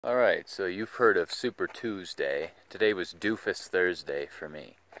Alright, so you've heard of Super Tuesday. Today was Doofus Thursday for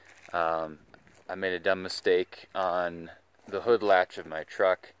me. I made a dumb mistake on the hood latch of my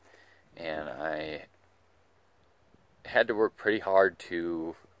truck, and I had to work pretty hard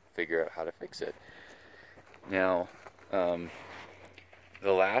to figure out how to fix it. Now, the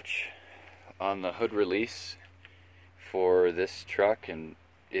latch on the hood release for this truck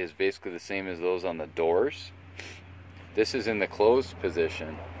is basically the same as those on the doors. This is in the closed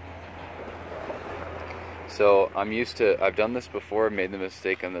position. So I've done this before, made the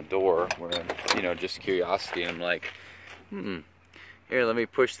mistake on the door where, just curiosity, I'm like, here, let me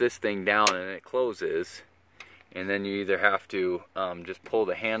push this thing down, and it closes. And then you either have to just pull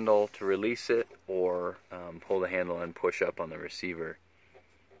the handle to release it, or pull the handle and push up on the receiver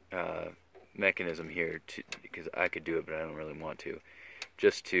mechanism here, because I could do it, but I don't really want to,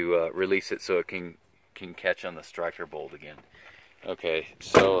 just to release it so it can catch on the striker bolt again. Okay,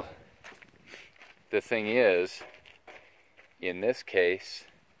 so the thing is, in this case,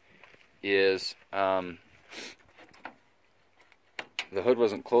 is the hood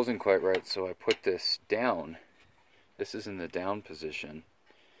wasn't closing quite right, so I put this down. This is in the down position,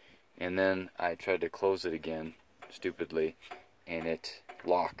 and then I tried to close it again, stupidly, and it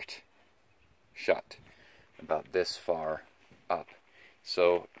locked shut about this far up.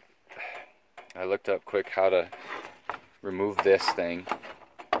 So I looked up quick how to remove this thing.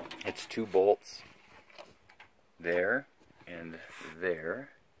 It's 2 bolts there and there,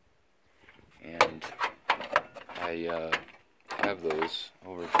 and I have those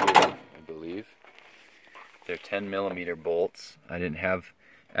over here, I believe. They're 10mm bolts. I didn't have,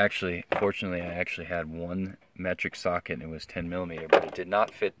 fortunately I actually had one metric socket and it was 10mm, but it did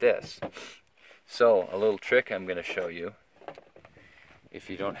not fit this. So a little trick I'm going to show you, if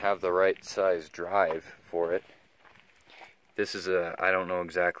you don't have the right size drive for it. This is I don't know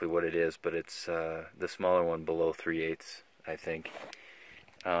exactly what it is, but it's the smaller one below 3/8, I think.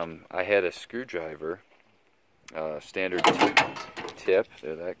 I had a screwdriver, standard tip,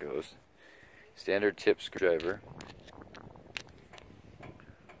 there that goes, standard tip screwdriver,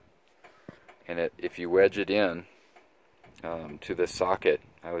 and if you wedge it in to the socket,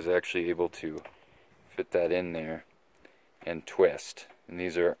 I was actually able to fit that in there and twist. And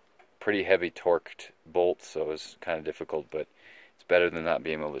these are pretty heavy torqued bolts, so it was kind of difficult, but it's better than not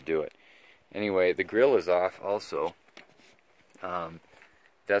being able to do it. Anyway, the grill is off also.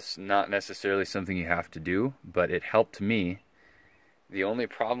 That's not necessarily something you have to do, but it helped me. The only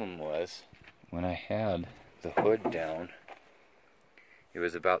problem was, when I had the hood down, it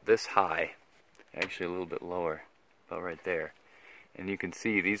was about this high, actually a little bit lower, about right there. And you can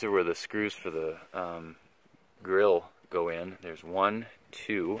see these are where the screws for the grill go in. There's 1,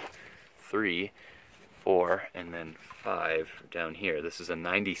 2, 3, 4, and then 5 down here. This is a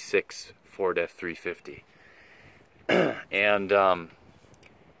 96 Ford F350. And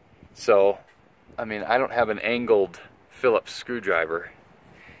so, I don't have an angled Phillips screwdriver.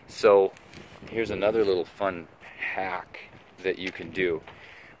 So here's another little fun hack that you can do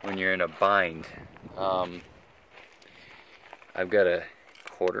when you're in a bind. I've got a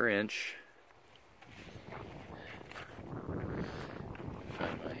 1/4 inch.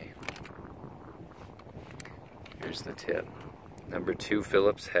 Here's the tip. Number 2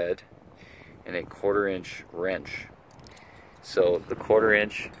 Phillips head and a 1/4 inch wrench. So the 1/4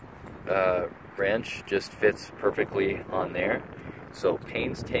 inch wrench just fits perfectly on there. So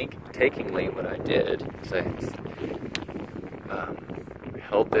painstakingly, what I did is I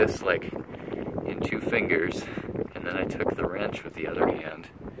held this like in 2 fingers, and then I took the wrench with the other hand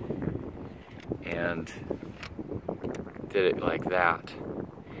and did it like that,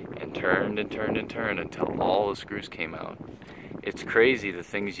 and turned and turned and turned until all the screws came out. It's crazy the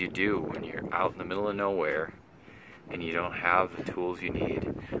things you do when you're out in the middle of nowhere and you don't have the tools you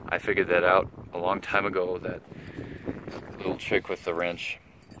need. I figured that out a long time ago, that little trick with the wrench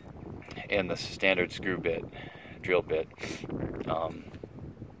and the standard drill bit,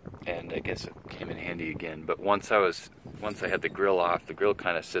 and I guess it came in handy again. But once I had the grill off, the grill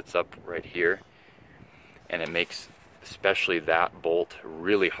kind of sits up right here, and it makes especially that bolt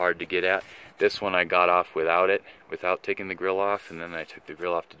really hard to get at. This one I got off without taking the grill off, and then I took the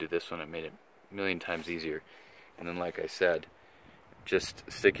grill off to do this one. It made it a million times easier. And then, like I said, just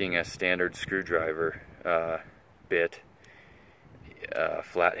sticking a standard screwdriver bit,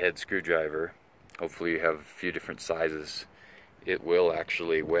 flathead screwdriver, hopefully you have a few different sizes, it will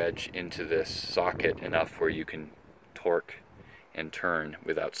actually wedge into this socket enough where you can torque and turn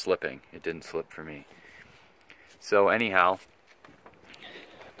without slipping. It didn't slip for me. So anyhow,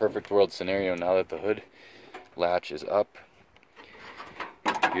 perfect world scenario. Now that the hood latch is up,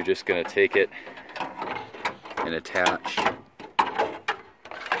 you're just going to take it and attach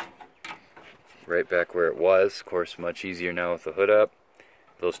right back where it was. Of course, much easier now with the hood up.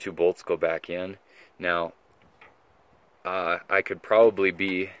 Those two bolts go back in. Now, I could probably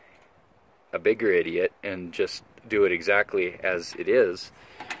be a bigger idiot and just do it exactly as it is,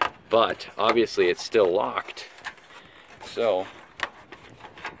 but obviously it's still locked. So,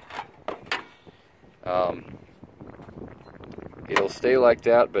 it'll stay like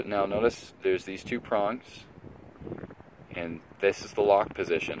that, but now notice there's these two prongs, and this is the lock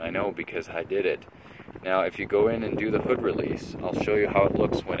position. I know because I did it. Now if you go in and do the hood release, I'll show you how it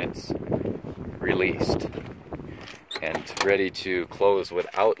looks when it's released and ready to close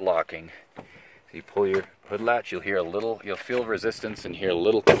without locking. So you pull your hood latch, you'll feel resistance and hear a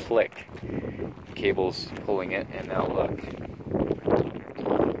little click. The cable's pulling it, and now look.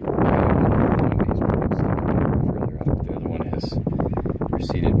 The other one has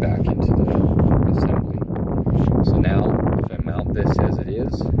receded back into the assembly. So now, if I mount this as it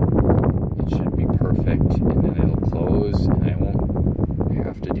is, it should be perfect, and then it'll close, and I won't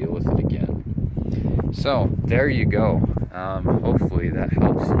have to deal with it again. So, there you go. Hopefully that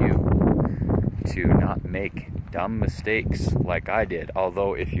helps you to not make dumb mistakes like I did.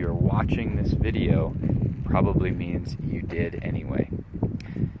 Although, if you're watching this video, probably means you did anyway.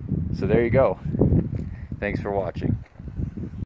 So there you go. Thanks for watching.